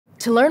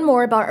To learn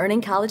more about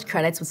earning college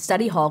credits with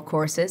study hall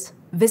courses,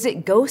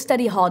 visit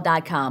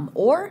gostudyhall.com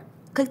or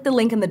click the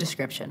link in the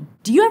description.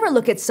 Do you ever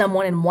look at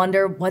someone and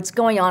wonder what's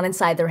going on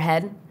inside their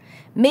head?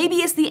 Maybe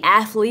it's the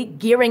athlete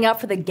gearing up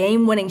for the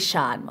game-winning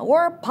shot,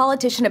 or a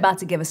politician about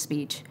to give a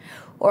speech.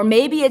 Or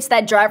maybe it's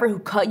that driver who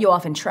cut you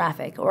off in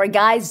traffic, or a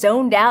guy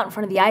zoned out in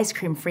front of the ice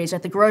cream freezer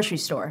at the grocery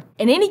store.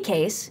 In any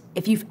case,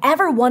 if you've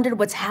ever wondered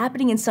what's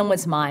happening in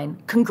someone's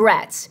mind,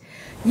 congrats.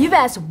 You've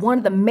asked one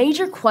of the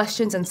major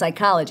questions in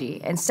psychology,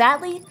 and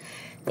sadly,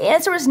 the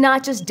answer is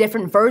not just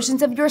different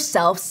versions of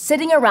yourself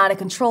sitting around a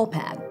control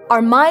pad.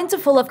 Our minds are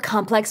full of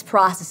complex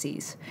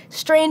processes,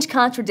 strange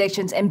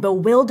contradictions, and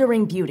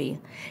bewildering beauty.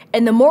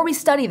 And the more we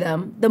study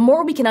them, the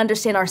more we can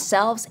understand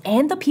ourselves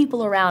and the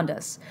people around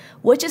us,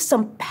 which is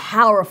some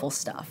powerful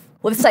stuff.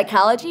 With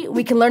psychology,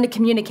 we can learn to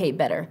communicate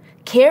better,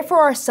 care for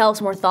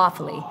ourselves more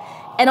thoughtfully,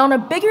 and on a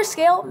bigger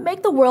scale,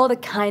 make the world a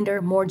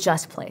kinder, more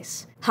just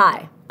place.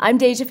 Hi, I'm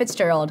Deja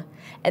Fitzgerald,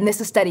 and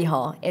this is Study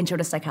Hall, Intro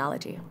to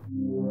Psychology.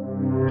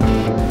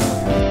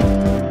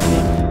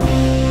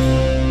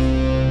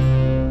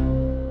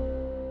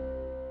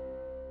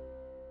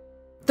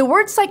 The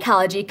word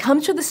psychology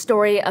comes from the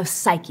story of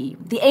Psyche,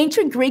 the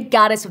ancient Greek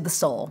goddess of the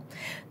soul.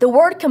 The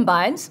word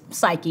combines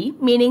psyche,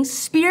 meaning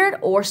spirit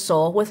or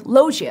soul, with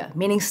logia,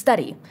 meaning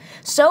study.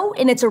 So,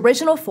 in its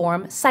original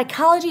form,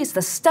 psychology is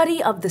the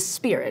study of the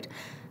spirit.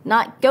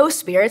 Not ghost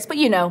spirits, but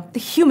the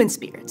human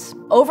spirits.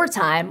 Over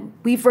time,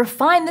 we've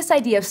refined this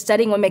idea of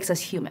studying what makes us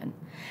human.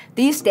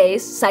 These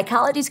days,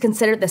 psychology is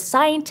considered the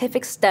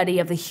scientific study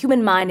of the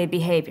human mind and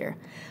behavior.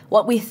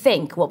 What we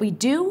think, what we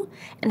do,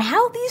 and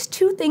how these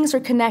two things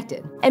are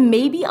connected. And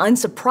maybe,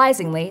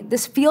 unsurprisingly,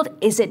 this field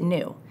isn't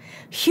new.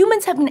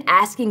 Humans have been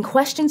asking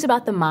questions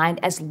about the mind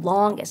as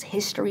long as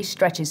history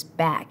stretches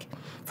back.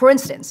 For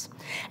instance,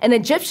 an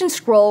Egyptian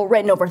scroll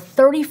written over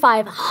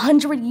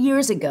 3,500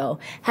 years ago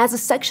has a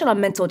section on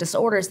mental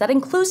disorders that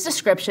includes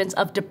descriptions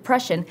of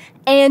depression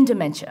and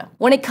dementia.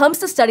 When it comes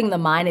to studying the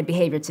mind and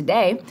behavior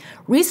today,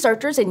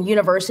 researchers in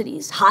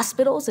universities,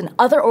 hospitals, and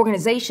other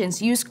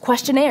organizations use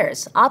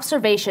questionnaires,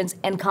 observations,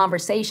 and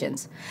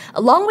conversations,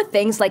 along with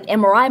things like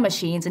MRI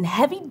machines and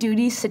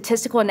heavy-duty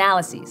statistical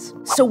analyses.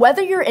 So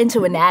whether you're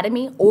into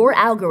anatomy or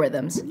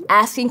algorithms,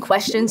 asking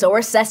questions or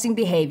assessing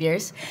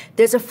behaviors,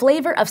 there's a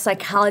flavor of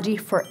psychology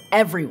for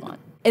everyone.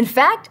 In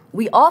fact,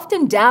 we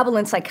often dabble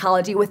in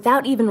psychology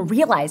without even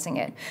realizing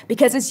it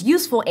because it's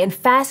useful and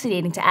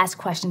fascinating to ask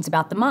questions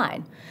about the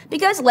mind.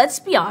 Because let's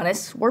be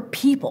honest, we're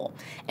people,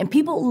 and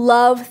people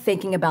love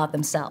thinking about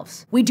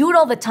themselves. We do it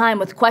all the time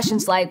with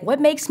questions like, what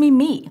makes me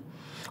me?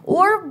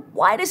 Or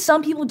why do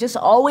some people just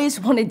always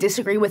want to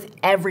disagree with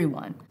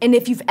everyone? And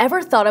if you've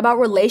ever thought about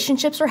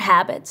relationships or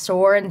habits,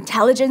 or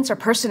intelligence or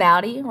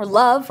personality, or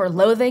love or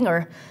loathing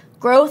or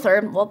growth,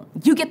 or,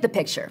 you get the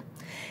picture.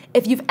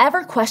 If you've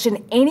ever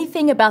questioned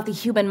anything about the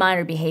human mind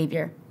or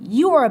behavior,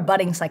 you are a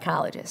budding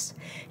psychologist.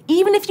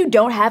 Even if you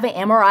don't have an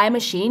MRI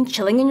machine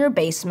chilling in your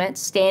basement,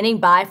 standing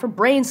by for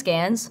brain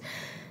scans,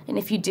 and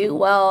if you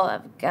do,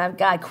 I've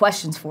got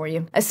questions for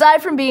you.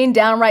 Aside from being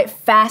downright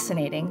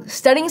fascinating,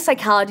 studying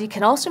psychology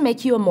can also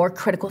make you a more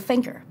critical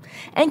thinker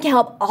and can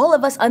help all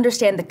of us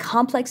understand the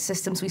complex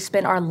systems we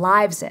spend our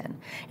lives in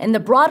and the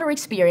broader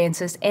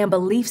experiences and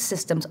belief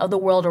systems of the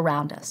world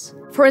around us.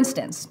 For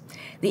instance,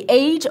 the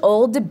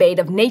age-old debate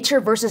of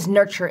nature versus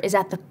nurture is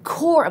at the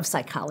core of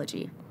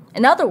psychology.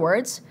 In other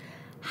words,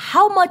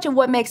 how much of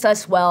what makes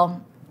us,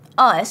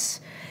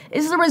 us,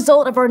 is the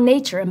result of our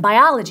nature and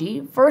biology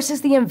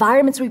versus the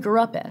environments we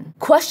grew up in.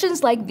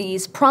 Questions like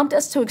these prompt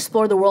us to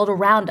explore the world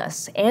around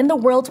us and the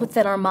worlds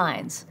within our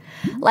minds,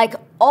 like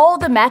all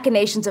the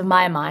machinations of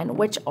my mind,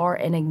 which are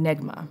an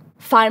enigma.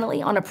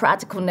 Finally, on a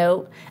practical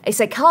note, a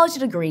psychology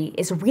degree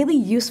is really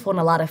useful in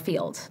a lot of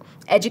fields: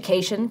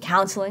 education,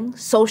 counseling,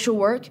 social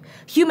work,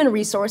 human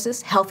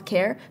resources,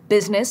 healthcare,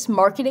 business,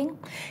 marketing.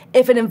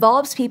 If it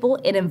involves people,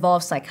 it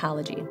involves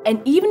psychology.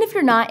 And even if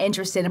you're not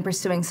interested in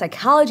pursuing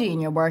psychology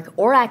in your work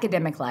or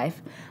academic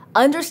life,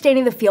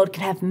 understanding the field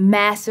can have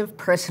massive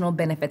personal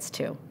benefits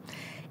too.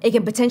 It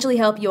can potentially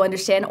help you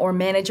understand or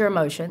manage your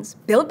emotions,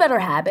 build better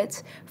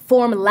habits,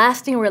 form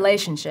lasting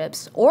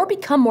relationships, or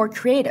become more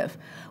creative,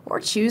 or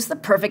choose the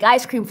perfect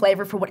ice cream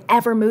flavor for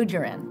whatever mood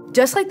you're in.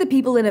 Just like the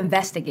people it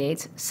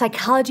investigates,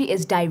 psychology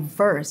is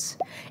diverse.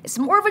 It's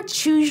more of a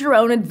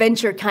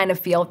choose-your-own-adventure kind of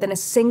field than a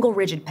single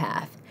rigid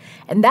path.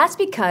 And that's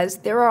because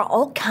there are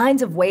all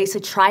kinds of ways to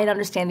try and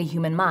understand the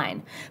human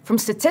mind, from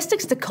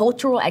statistics to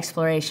cultural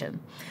exploration.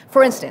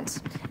 For instance,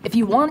 if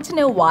you wanted to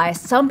know why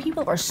some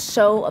people are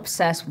so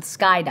obsessed with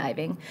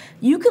skydiving,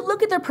 you could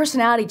look at their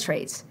personality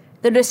traits,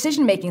 their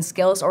decision-making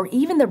skills, or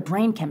even their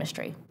brain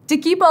chemistry. To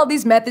keep all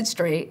these methods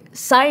straight,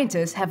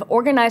 scientists have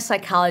organized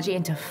psychology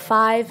into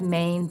 5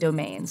 main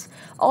domains,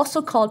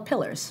 also called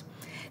pillars.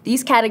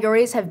 These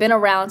categories have been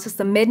around since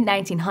the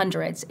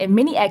mid-1900s, and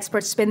many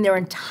experts spend their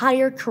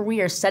entire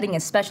career studying a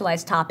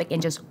specialized topic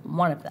in just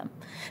one of them.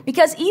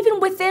 Because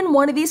even within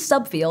one of these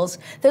subfields,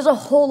 there's a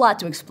whole lot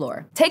to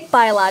explore. Take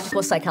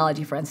biological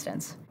psychology, for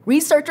instance.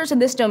 Researchers in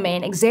this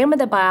domain examine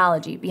the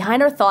biology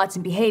behind our thoughts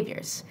and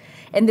behaviors.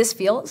 In this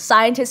field,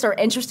 scientists are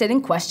interested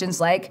in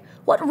questions like,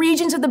 what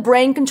regions of the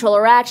brain control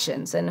our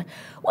actions? And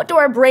what do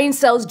our brain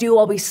cells do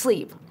while we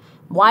sleep?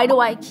 Why do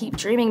I keep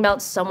dreaming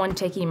about someone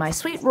taking my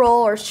sweet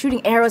roll or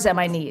shooting arrows at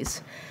my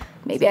knees?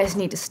 Maybe I just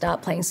need to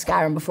stop playing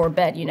Skyrim before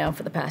bed,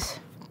 for the past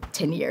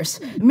 10 years.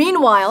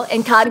 Meanwhile,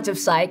 in cognitive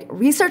psych,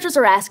 researchers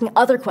are asking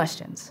other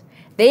questions.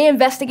 They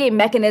investigate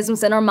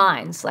mechanisms in our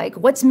minds, like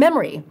what's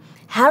memory?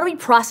 How do we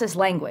process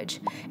language?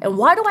 And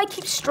why do I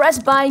keep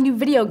stressed buying new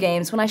video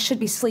games when I should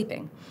be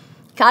sleeping?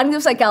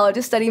 Cognitive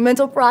psychologists study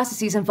mental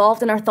processes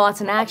involved in our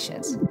thoughts and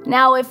actions.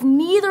 Now, if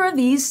neither of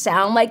these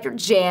sound like your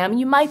jam,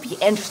 you might be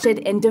interested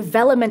in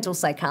developmental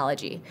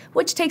psychology,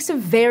 which takes a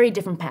very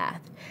different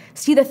path.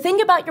 See, the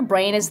thing about your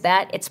brain is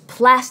that it's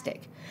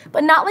plastic,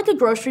 but not like a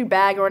grocery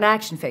bag or an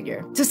action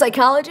figure. To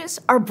psychologists,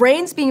 our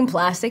brains being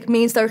plastic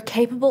means they're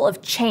capable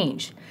of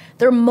change.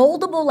 They're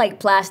moldable like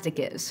plastic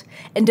is,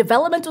 and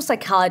developmental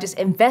psychologists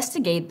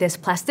investigate this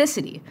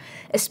plasticity,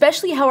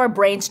 especially how our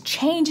brains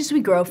change as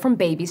we grow from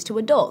babies to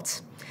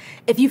adults.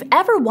 If you've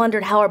ever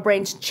wondered how our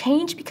brains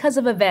change because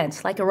of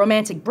events like a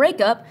romantic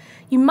breakup,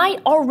 you might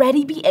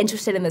already be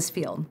interested in this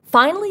field.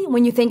 Finally,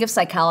 when you think of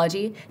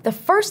psychology, the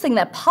first thing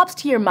that pops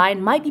to your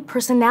mind might be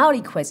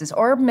personality quizzes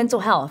or mental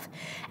health,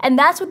 and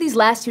that's what these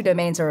last two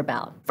domains are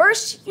about.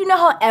 First, you know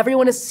how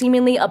everyone is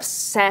seemingly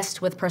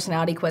obsessed with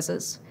personality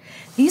quizzes?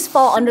 These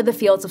fall under the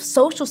fields of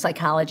social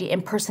psychology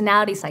and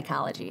personality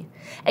psychology.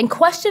 And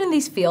questions in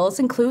these fields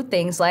include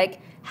things like,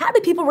 how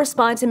do people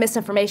respond to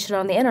misinformation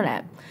on the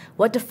internet?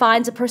 What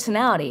defines a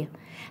personality?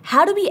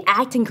 How do we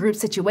act in group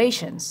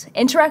situations,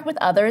 interact with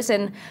others,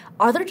 and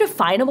are there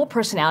definable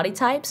personality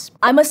types?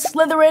 I'm a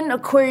Slytherin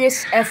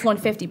Aquarius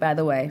F-150, by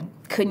the way.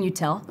 Couldn't you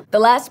tell? The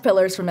last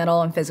pillar is for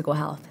mental and physical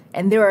health,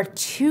 and there are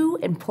two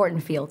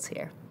important fields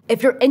here.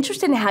 If you're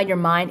interested in how your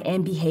mind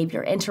and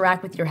behavior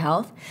interact with your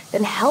health,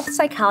 then health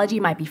psychology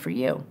might be for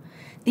you.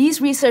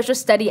 These researchers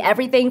study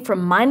everything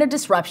from minor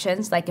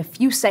disruptions, like a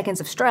few seconds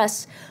of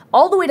stress,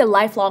 all the way to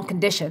lifelong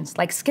conditions,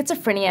 like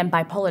schizophrenia and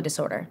bipolar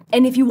disorder.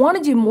 And if you want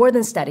to do more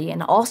than study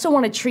and also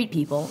want to treat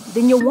people,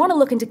 then you'll want to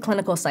look into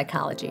clinical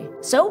psychology.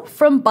 So,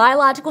 from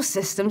biological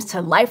systems to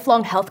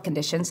lifelong health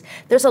conditions,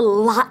 there's a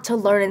lot to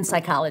learn in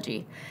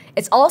psychology.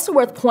 It's also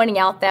worth pointing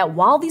out that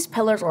while these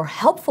pillars are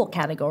helpful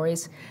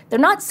categories, they're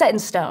not set in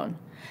stone.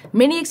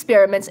 Many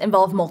experiments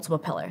involve multiple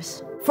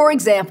pillars. For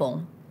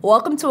example,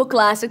 welcome to a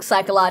classic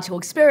psychological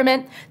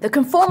experiment, the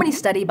Conformity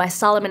study by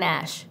Solomon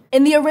Asch.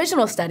 In the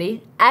original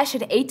study, Asch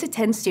had 8 to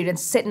 10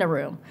 students sit in a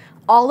room,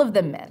 all of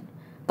them men.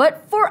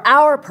 But for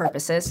our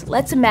purposes,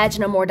 let's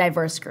imagine a more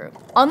diverse group.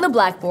 On the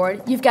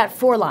blackboard, you've got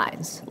 4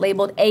 lines,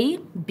 labeled A,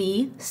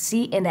 B,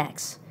 C, and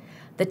X.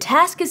 The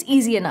task is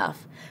easy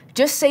enough.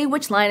 Just say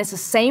which line is the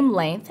same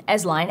length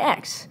as line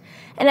X.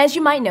 And as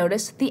you might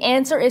notice, the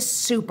answer is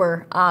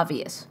super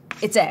obvious.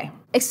 It's A.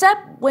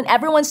 Except when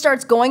everyone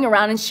starts going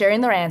around and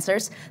sharing their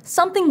answers,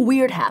 something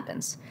weird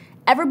happens.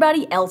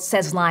 Everybody else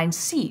says line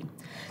C.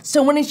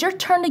 So when it's your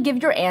turn to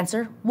give your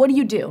answer, what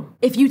do?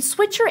 If you'd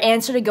switch your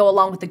answer to go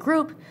along with the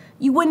group,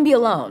 you wouldn't be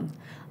alone.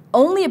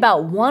 Only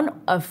about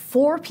 1 of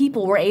 4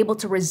 people were able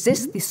to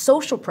resist the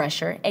social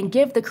pressure and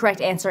give the correct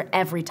answer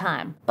every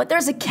time. But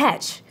there's a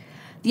catch.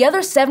 The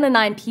other 7 to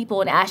 9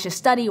 people in Asch's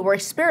study were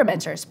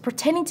experimenters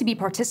pretending to be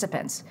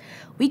participants.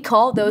 We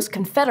call those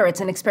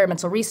confederates in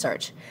experimental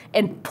research,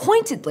 and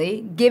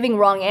pointedly giving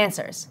wrong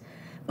answers.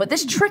 But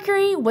this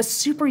trickery was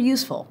super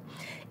useful.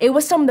 It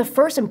was some of the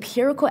first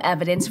empirical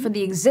evidence for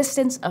the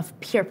existence of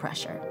peer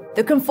pressure.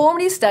 The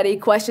Conformity study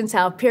questions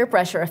how peer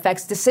pressure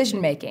affects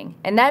decision-making,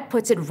 and that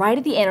puts it right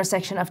at the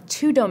intersection of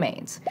 2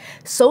 domains,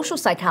 social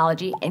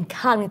psychology and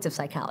cognitive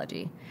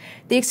psychology.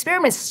 The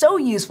experiment is so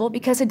useful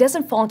because it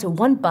doesn't fall into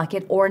one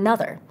bucket or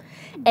another.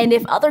 And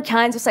if other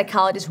kinds of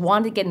psychologists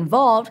wanted to get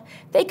involved,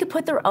 they could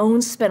put their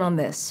own spin on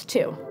this,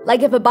 too.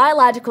 Like if a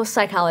biological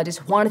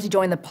psychologist wanted to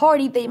join the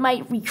party, they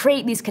might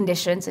recreate these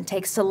conditions and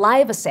take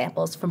saliva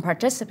samples from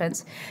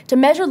participants to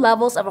measure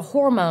levels of a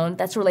hormone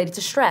that's related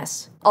to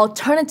stress.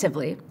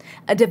 Alternatively,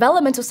 a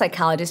developmental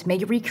psychologist may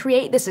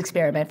recreate this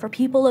experiment for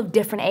people of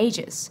different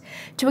ages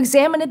to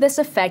examine if this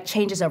effect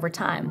changes over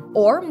time.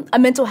 Or a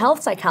mental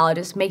health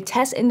psychologist may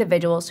test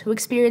individuals who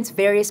experience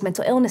various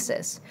mental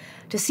illnesses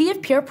to see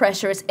if peer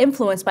pressure is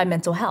influenced by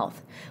mental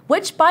health,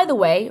 which, by the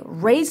way,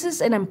 raises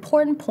an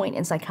important point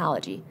in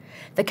psychology.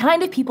 The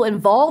kind of people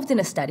involved in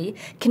a study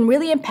can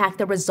really impact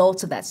the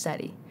results of that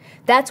study.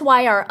 That's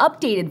why our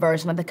updated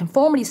version of the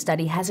Conformity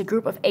study has a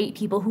group of 8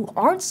 people who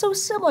aren't so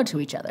similar to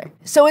each other.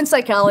 So in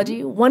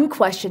psychology, one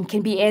question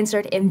can be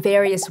answered in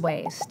various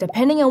ways,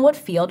 depending on what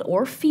field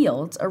or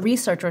fields a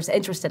researcher is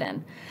interested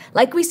in.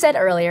 Like we said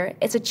earlier,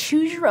 it's a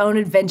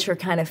choose-your-own-adventure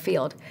kind of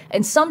field,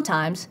 and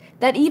sometimes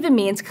that even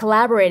means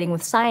collaborating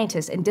with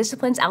scientists in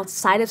disciplines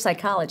outside of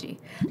psychology,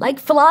 like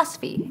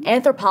philosophy,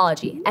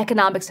 anthropology,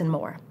 economics, and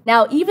more.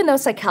 Now, even though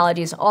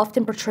psychology is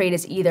often portrayed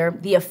as either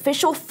the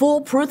official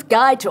foolproof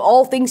guide to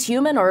all things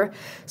human or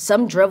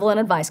some drivel in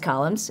advice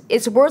columns,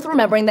 it's worth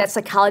remembering that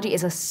psychology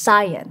is a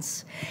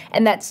science,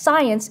 and that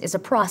science is a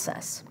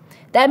process.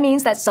 That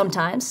means that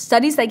sometimes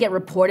studies that get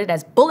reported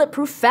as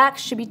bulletproof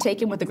facts should be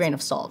taken with a grain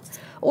of salt,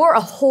 or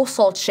a whole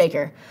salt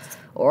shaker,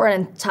 or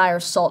an entire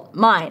salt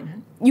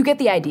mine. You get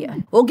the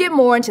idea. We'll get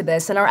more into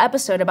this in our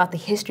episode about the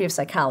history of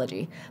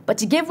psychology, but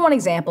to give one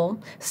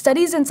example,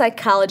 studies in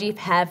psychology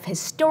have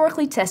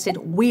historically tested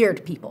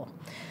weird people.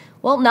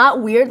 Well,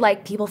 not weird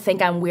like people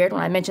think I'm weird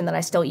when I mention that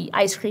I still eat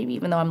ice cream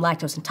even though I'm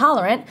lactose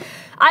intolerant.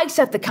 I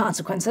accept the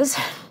consequences.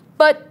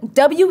 But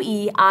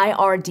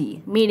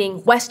W-E-I-R-D,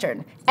 meaning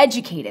Western,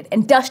 educated,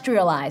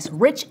 industrialized,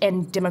 rich,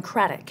 and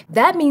democratic.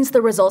 That means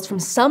the results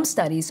from some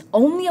studies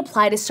only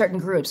apply to certain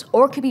groups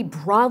or could be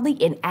broadly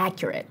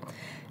inaccurate.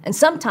 And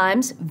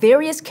sometimes,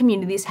 various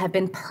communities have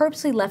been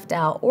purposely left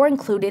out or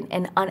included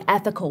in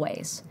unethical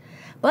ways.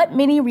 But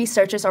many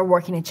researchers are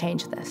working to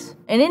change this.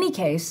 In any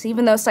case,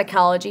 even though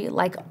psychology,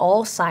 like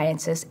all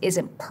sciences,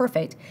 isn't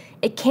perfect,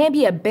 it can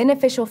be a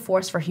beneficial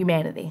force for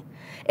humanity.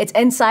 Its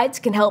insights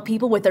can help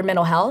people with their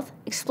mental health,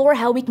 explore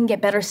how we can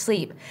get better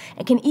sleep,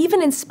 and can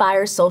even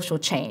inspire social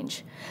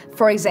change.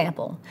 For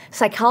example,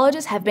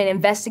 psychologists have been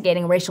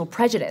investigating racial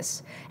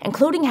prejudice,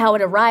 including how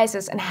it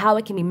arises and how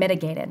it can be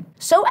mitigated.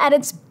 So at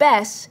its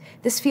best,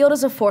 this field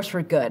is a force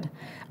for good,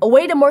 a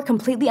way to more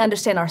completely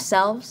understand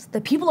ourselves,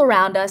 the people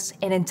around us,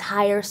 and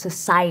entire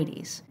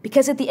societies.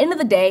 Because at the end of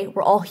the day,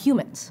 we're all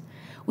humans.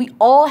 We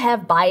all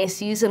have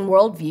biases and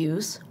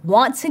worldviews,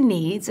 wants and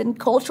needs, and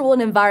cultural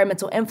and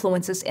environmental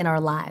influences in our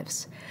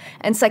lives.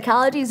 And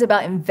psychology is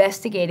about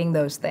investigating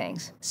those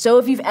things. So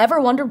if you've ever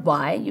wondered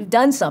why you've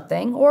done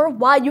something, or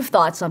why you've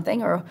thought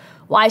something, or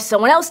why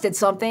someone else did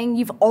something,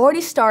 you've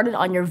already started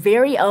on your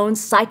very own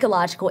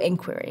psychological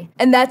inquiry.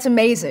 And that's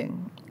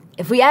amazing.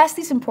 If we ask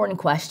these important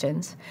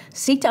questions,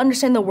 seek to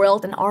understand the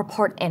world and our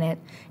part in it,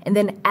 and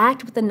then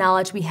act with the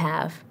knowledge we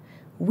have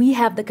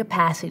the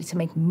capacity to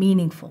make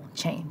meaningful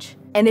change.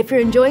 And if you're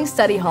enjoying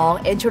Study Hall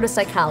Intro to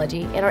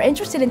Psychology and are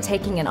interested in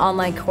taking an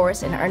online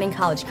course and earning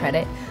college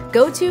credit,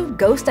 go to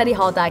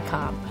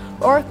gostudyhall.com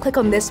or click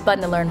on this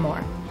button to learn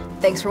more.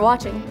 Thanks for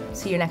watching.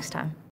 See you next time.